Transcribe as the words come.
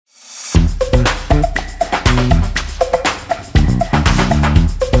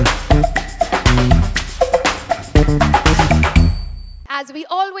as we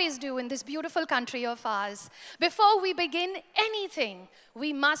always do in this beautiful country of ours, before we begin anything,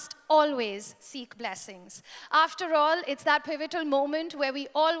 we must always seek blessings. After all, it's that pivotal moment where we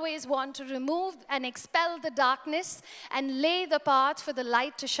always want to remove and expel the darkness and lay the path for the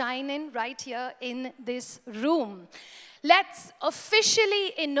light to shine in right here in this room. Let's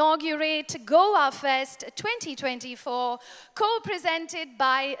officially inaugurate Goafest 2024, co-presented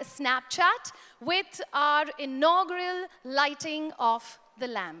by Snapchat with our inaugural lighting of the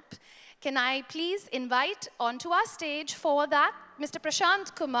lamp. Can I please invite onto our stage for that Mr.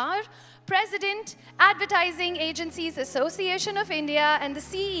 Prashant Kumar, President, Advertising Agencies Association of India and the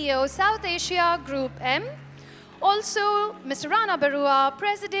CEO, South Asia Group M. Also, Mr. Rana Barua,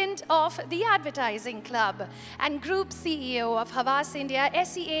 President of the Advertising Club and Group CEO of Havas India,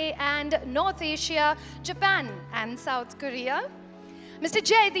 SEA and North Asia, Japan and South Korea. Mr.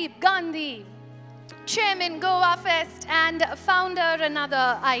 Jaideep Gandhi, Chairman Goafest and founder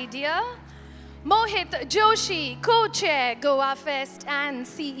Another Idea. Mohit Joshi, Co-Chair Goafest and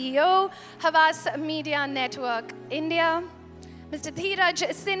CEO, Havas Media Network India. Mr. Dheeraj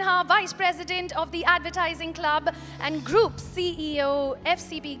Sinha, Vice President of the Advertising Club and Group CEO,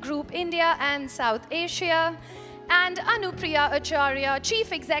 FCB Group India and South Asia. And Anupriya Acharya,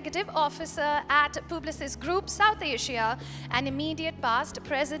 Chief Executive Officer at Publicis Group South Asia and immediate past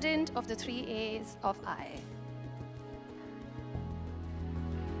President of the 3 A's of I.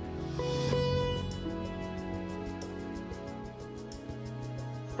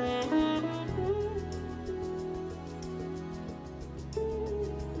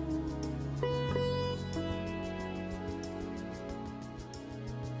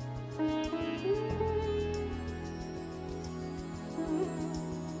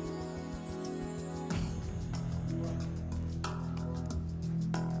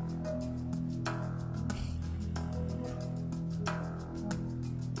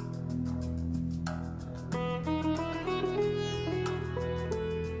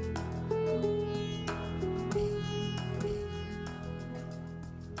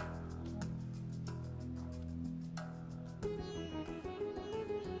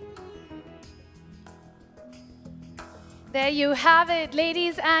 There you have it,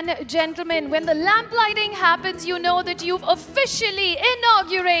 ladies and gentlemen. When the lamp lighting happens, you know that you've officially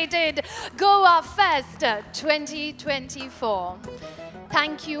inaugurated Goafest 2024.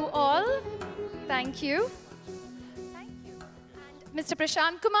 Thank you all. Thank you. Thank you. And Mr.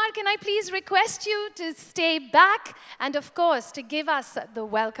 Prashant Kumar, can I please request you to stay back and, of course, to give us the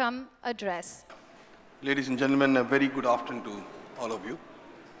welcome address. Ladies and gentlemen, a very good afternoon to all of you.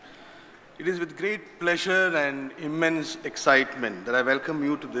 It is with great pleasure and immense excitement that I welcome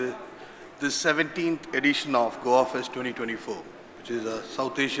you to the 17th edition of Goafest 2024, which is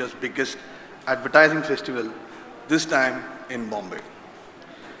South Asia's biggest advertising festival, this time in Bombay.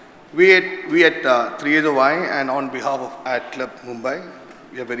 We at 3 A's of I and on behalf of Ad Club Mumbai,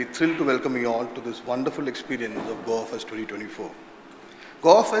 we are very thrilled to welcome you all to this wonderful experience of Goafest 2024.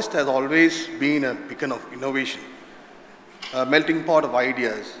 Goafest has always been a beacon of innovation, a melting pot of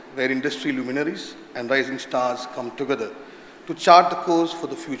ideas where industry luminaries and rising stars come together to chart the course for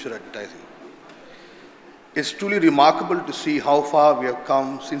the future advertising. It's truly remarkable to see how far we have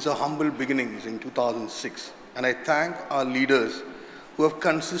come since our humble beginnings in 2006, and I thank our leaders who have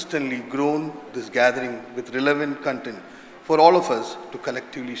consistently grown this gathering with relevant content for all of us to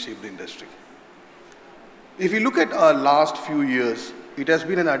collectively shape the industry. If you look at our last few years, it has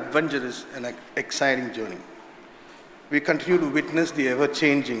been an adventurous and exciting journey. We continue to witness the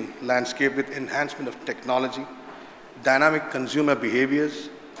ever-changing landscape with enhancement of technology, dynamic consumer behaviors,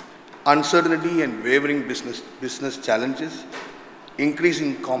 uncertainty and wavering business challenges,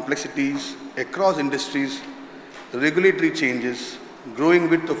 increasing complexities across industries, regulatory changes, growing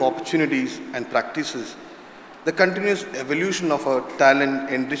width of opportunities and practices, the continuous evolution of our talent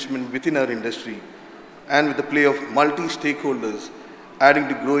enrichment within our industry, and with the play of multi-stakeholders adding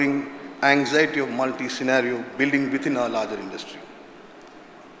to growing anxiety of multi-scenario building within our larger industry.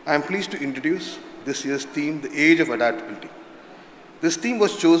 I am pleased to introduce this year's theme, the Age of Adaptability. This theme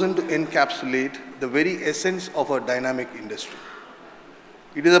was chosen to encapsulate the very essence of our dynamic industry.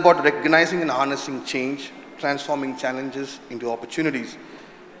 It is about recognizing and harnessing change, transforming challenges into opportunities,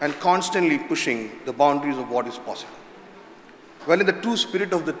 and constantly pushing the boundaries of what is possible. Well, in the true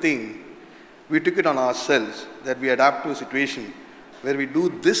spirit of the theme, we took it on ourselves that we adapt to a situation where we do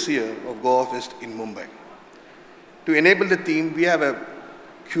this year of Goafest in Mumbai. To enable the theme, we have a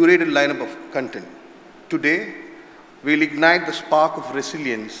curated lineup of content. Today, we'll ignite the spark of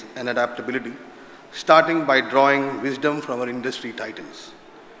resilience and adaptability, starting by drawing wisdom from our industry titans.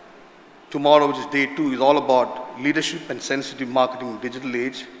 Tomorrow, which is day 2, is all about leadership and sensitive marketing in digital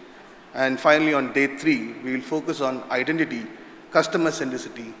age. And finally, on day 3, we will focus on identity, customer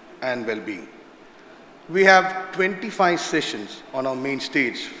centricity, and well-being. We have 25 sessions on our main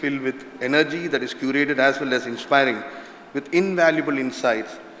stage filled with energy that is curated as well as inspiring, with invaluable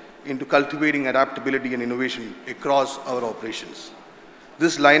insights into cultivating adaptability and innovation across our operations.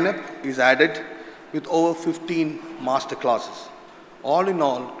 This lineup is added with over 15 master classes. All in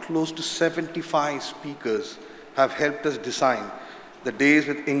all, close to 75 speakers have helped us design the days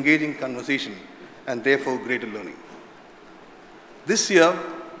with engaging conversation and therefore greater learning. This year,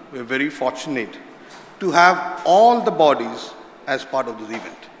 we're very fortunate to have all the bodies as part of this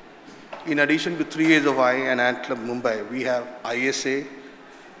event. In addition to 3As of I and Ant Club Mumbai, we have ISA,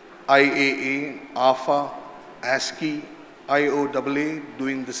 IAA, AFA, ASCII, IOAA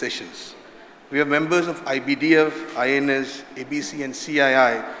doing the sessions. We have members of IBDF, INS, ABC and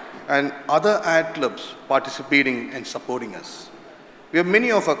CII and other ad clubs participating and supporting us. We have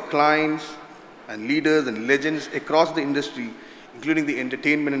many of our clients and leaders and legends across the industry, including the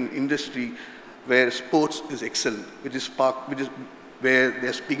entertainment industry, where sports is excellent, which is where they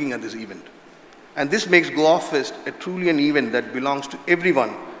are speaking at this event. And this makes Goafest a truly an event that belongs to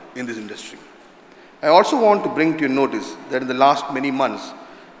everyone in this industry. I also want to bring to your notice that in the last many months,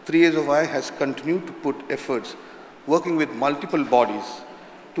 3As of I has continued to put efforts working with multiple bodies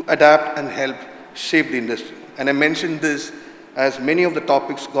to adapt and help shape the industry. And I mentioned this as many of the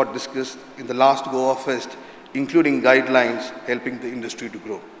topics got discussed in the last Goafest, including guidelines helping the industry to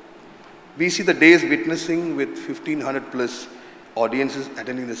grow. We see the days witnessing with 1,500 plus audiences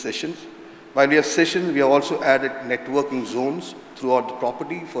attending the sessions. While we have sessions, we have also added networking zones throughout the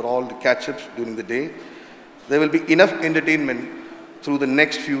property for all the catch-ups during the day. There will be enough entertainment through the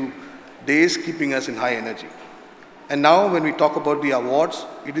next few days, keeping us in high energy. And now when we talk about the awards,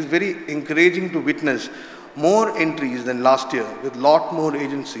 it is very encouraging to witness more entries than last year, with a lot more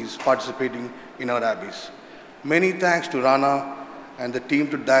agencies participating in our abbeys. Many thanks to Rana and the team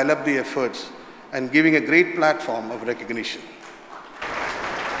to dial up the efforts and giving a great platform of recognition.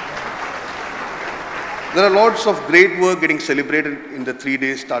 There are lots of great work getting celebrated in the 3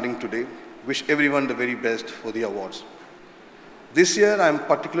 days starting today. Wish everyone the very best for the awards. This year, I am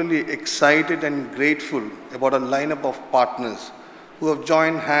particularly excited and grateful about a lineup of partners who have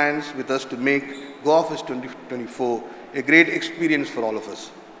joined hands with us to make Goafest 2024 a great experience for all of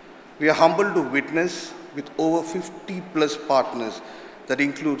us. We are humbled to witness with over 50 plus partners that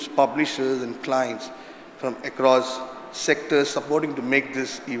includes publishers and clients from across sectors supporting to make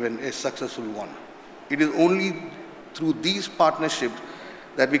this event a successful one. It is only through these partnerships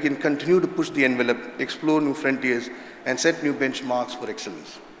that we can continue to push the envelope, explore new frontiers, and set new benchmarks for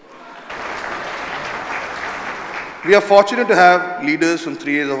excellence. We are fortunate to have leaders from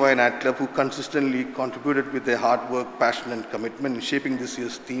 3As of I and Ad Club who consistently contributed with their hard work, passion, and commitment in shaping this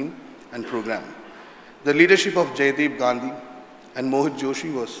year's theme and program. The leadership of Jaideep Gandhi and Mohit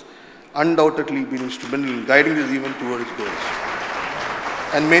Joshi was undoubtedly been instrumental in guiding this event toward its goals.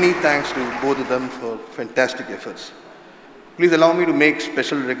 And many thanks to both of them for fantastic efforts. Please allow me to make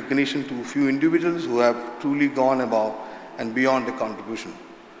special recognition to a few individuals who have truly gone above and beyond their contribution.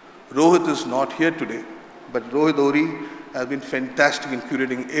 Rohit is not here today, but Rohit Ori has been fantastic in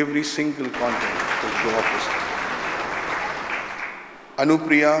curating every single content for Goafest.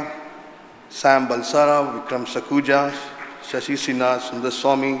 Anupriya, Sam Balsara, Vikram Sakuja, Shashi Sinha, Sundar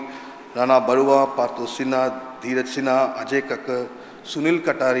Swami, Rana Barua, Partho Sinha, Dheeraj Sinha, Ajay Kakkar, Sunil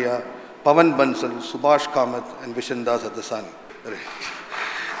Kataria, Pavan Bansal, Subhash Kamath, and Vishandas Adasani.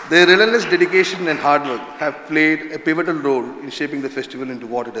 Their relentless dedication and hard work have played a pivotal role in shaping the festival into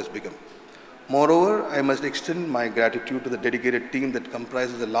what it has become. Moreover, I must extend my gratitude to the dedicated team that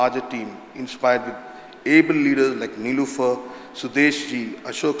comprises a larger team inspired with able leaders like Nilufar, Sudesh Ji,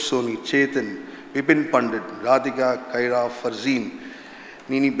 Ashok Soni, Chetan, Vipin Pandit, Radhika, Kaira, Farzeen,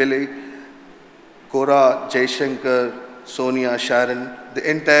 Nini Bele, Kora, Jaishankar, Sonia, Sharon, the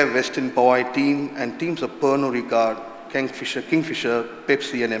entire Western Powai team and teams of Pernod Ricard, Kingfisher,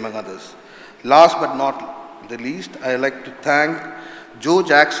 Pepsi and among others. Last but not the least, I would like to thank Joe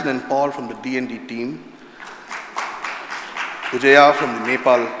Jackson and Paul from the D&D team, Ujaya from the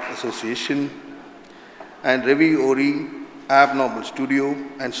Nepal Association, and Ravi Ori, Abnormal Studio,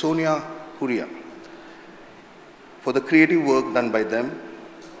 and Sonia Huria for the creative work done by them.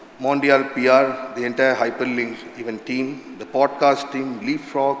 Mondial PR, the entire Hyperlink event team, the podcast team,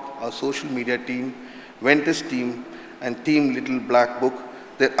 Leapfrog, our social media team, Ventus team, and Team Little Black Book,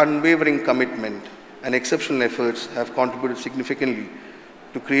 their unwavering commitment and exceptional efforts have contributed significantly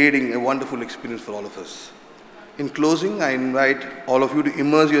to creating a wonderful experience for all of us. In closing, I invite all of you to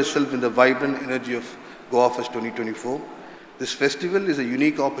immerse yourself in the vibrant energy of Goafest 2024. This festival is a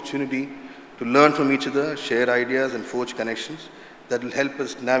unique opportunity to learn from each other, share ideas, and forge connections that will help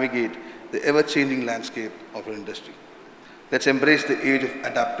us navigate the ever-changing landscape of our industry. Let's embrace the age of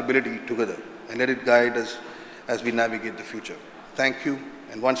adaptability together and let it guide us as we navigate the future. Thank you,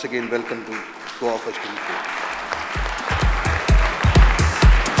 and once again, welcome to Goafest 2024.